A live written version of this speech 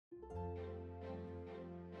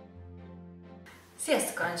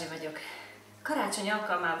Sziasztok, Anzsy vagyok! Karácsony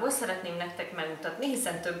alkalmából szeretném nektek megmutatni,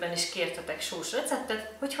 hiszen többen is kértetek sós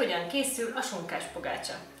receptet, hogy hogyan készül a sonkás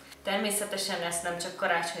pogácsa. Természetesen ezt nem csak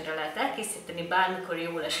karácsonyra lehet elkészíteni, bármikor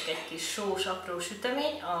jól esik egy kis sós, apró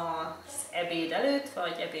sütemény az ebéd előtt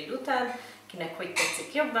vagy ebéd után, kinek hogy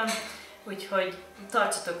tetszik jobban. Úgyhogy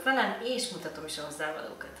tartsatok velem, és mutatom is a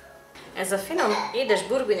hozzávalókat. Ez a finom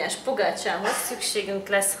édesburgonyás pogácsához szükségünk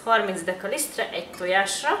lesz 30 deka lisztre, egy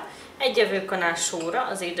tojásra, egy evőkanál sóra,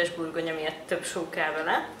 az édesburgonya miatt több só kell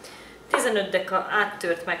vele, 15 deka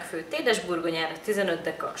áttört megfőtt édesburgonyára, 15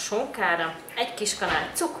 deka sonkára, egy kis kanál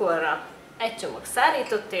cukorra, egy csomag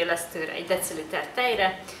szárított élesztőre, egy deciliter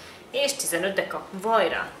tejre, és 15 deka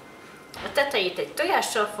vajra. A tetejét egy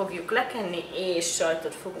tojással fogjuk lekenni, és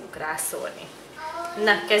sajtot fogunk rászórni.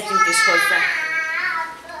 Na, kezdjünk is hozzá!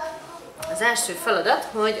 Az első feladat,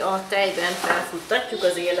 hogy a tejben felfuttatjuk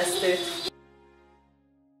az élesztőt.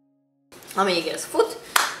 Amíg ez fut,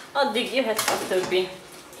 addig jöhet a többi.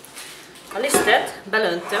 A lisztet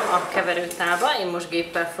belöntöm a keverőtálba, én most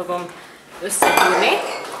géppel fogom összegyúrni,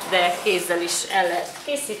 de kézzel is el lehet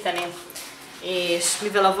készíteni. És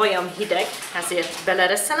mivel a vajam hideg, ezért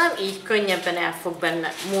belereszelem, így könnyebben el fog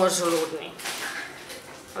benne morzsolódni.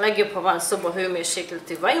 A legjobb, ha van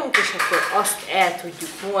szobahőmérsékletű vajunk, és akkor azt el tudjuk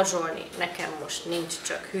morzsolni. Nekem most nincs,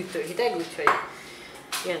 csak hűtőhideg, úgyhogy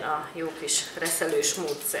jön a jó kis reszelős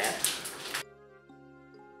módszer.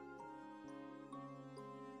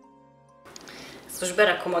 Ezt most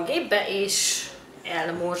berakom a gépbe, és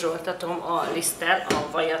elmorzsoltatom a liszttel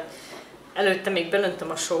a vajat. Előtte még belöntöm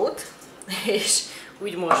a sót, és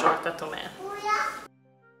úgy morzsoltatom el.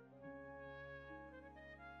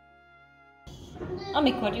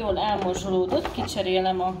 Amikor jól elmorzsolódott,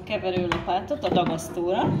 kicserélem a keverőlapátot a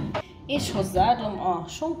dagasztóra, és hozzáadom a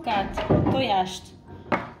sonkát, a tojást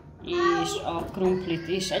és a krumplit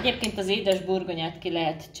is. Egyébként az édesburgonyát ki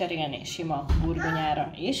lehet cserélni sima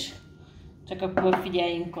burgonyára is, csak akkor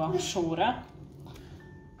figyeljünk a sóra.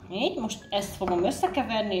 Így, most ezt fogom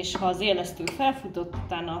összekeverni, és ha az élesztő felfutott,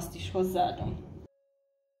 utána azt is hozzáadom.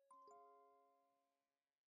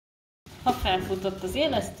 Ha felfutott az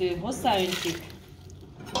élesztő, hozzáöntjük,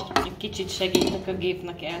 egy kicsit segítek a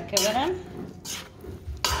gépnek, elkeverem,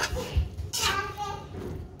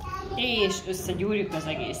 és összegyúrjuk az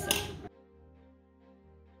egészet.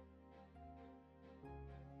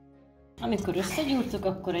 Amikor összegyúrtuk,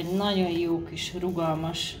 akkor egy nagyon jó kis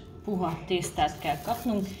rugalmas, puha tésztát kell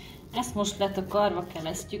kapnunk. Ezt most letakarva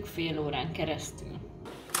kelesztjük fél órán keresztül.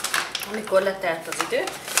 Amikor letelt az idő,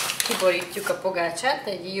 kiborítjuk a pogácsát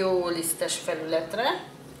egy jó lisztes felületre,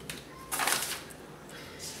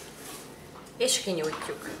 és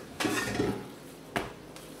kinyújtjuk.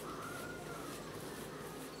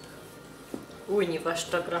 Újnyi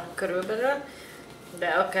vastagra körülbelül, de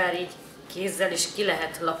akár így kézzel is ki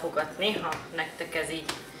lehet lapogatni, ha nektek ez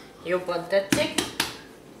így jobban tetszik.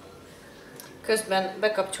 Közben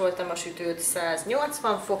bekapcsoltam a sütőt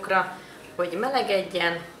 180 fokra, hogy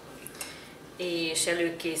melegedjen, és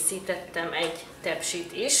előkészítettem egy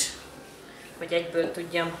tepsit is, hogy egyből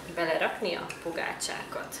tudjam belerakni a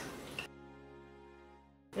pogácsákat.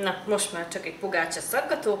 Na, most már csak egy pogácsa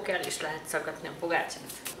szaggató kell, és lehet szaggatni a pogácsát.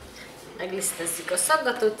 Meglisztezzük a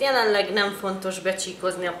szaggatót, jelenleg nem fontos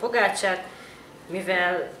becsíkozni a pogácsát,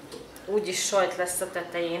 mivel úgyis sajt lesz a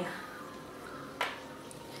tetején.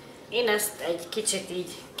 Én ezt egy kicsit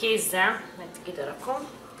így kézzel, mert ide rakom,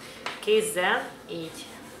 kézzel így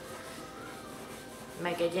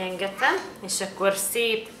megegyengetem, és akkor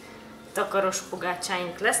szép takaros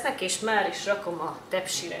pogácsáink lesznek, és már is rakom a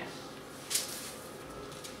tepsire.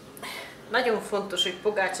 Nagyon fontos, hogy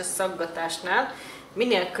pogácsa szaggatásnál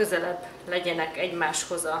minél közelebb legyenek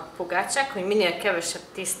egymáshoz a pogácsák, hogy minél kevesebb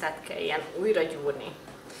tésztát kelljen újra gyúrni.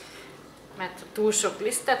 Mert ha túl sok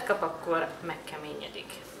lisztet kap, akkor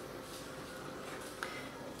megkeményedik.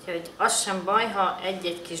 Úgyhogy az sem baj, ha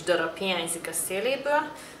egy-egy kis darab hiányzik a széléből,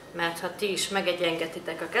 mert ha ti is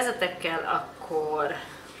megegyengetitek a kezetekkel, akkor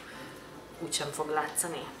úgysem fog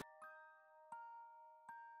látszani.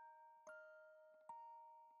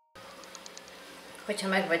 Hogyha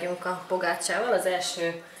megvagyunk a pogácsával, az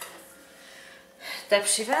első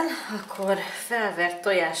tepsivel, akkor felvert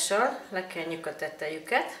tojással lekenjük a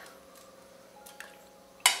tetejüket.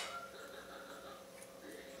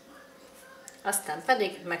 Aztán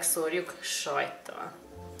pedig megszórjuk sajttal.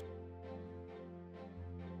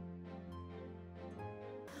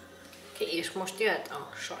 És most jöhet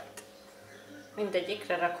a sajt.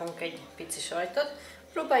 Mindegyikre rakunk egy pici sajtot.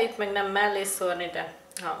 Próbáljuk meg nem mellé szórni, de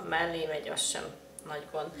ha mellé megy, az sem nagy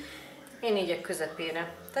gond. Én így a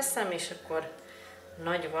közepére teszem, és akkor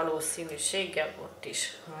nagy valószínűséggel ott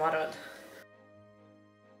is marad.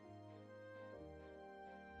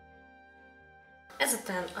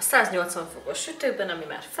 Ezután a 180 fokos sütőben, ami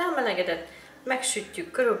már felmelegedett,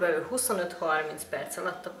 megsütjük körülbelül 25-30 perc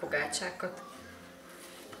alatt a pogácsákat.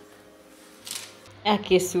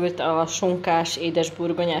 Elkészült a sonkás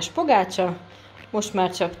édesburgonyás pogácsa, most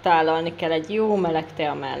már csak tálalni kell egy jó meleg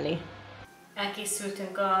tea mellé.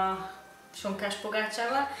 Elkészültünk a sonkás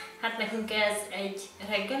pogácsával, hát nekünk ez egy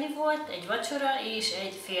reggeli volt, egy vacsora és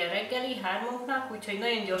egy fél reggeli hármunknak, úgyhogy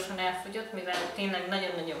nagyon gyorsan elfogyott, mivel tényleg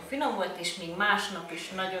nagyon-nagyon finom volt, és még másnap is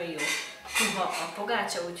nagyon jó puha a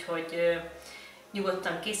pogácsa, úgyhogy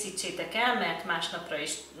nyugodtan készítsétek el, mert másnapra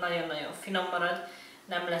is nagyon-nagyon finom marad,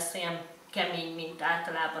 nem lesz olyan kemény, mint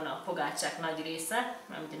általában a pogácsák nagy része,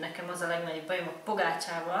 mert ugye nekem az a legnagyobb bajom a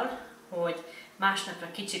pogácsával, hogy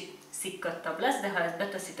másnapra kicsit szikkadtabb lesz, de ha ezt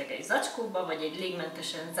beteszitek egy zacskóba, vagy egy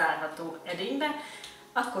légmentesen zárható edénybe,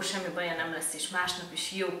 akkor semmi baja nem lesz, és másnap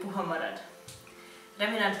is jó puha marad.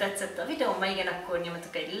 Remélem tetszett a videó, ha igen, akkor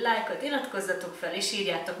nyomjatok egy lájkot, iratkozzatok fel, és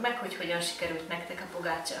írjátok meg, hogy hogyan sikerült nektek a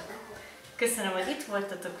pogácsa. Köszönöm, hogy itt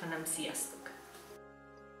voltatok velem, sziasztok!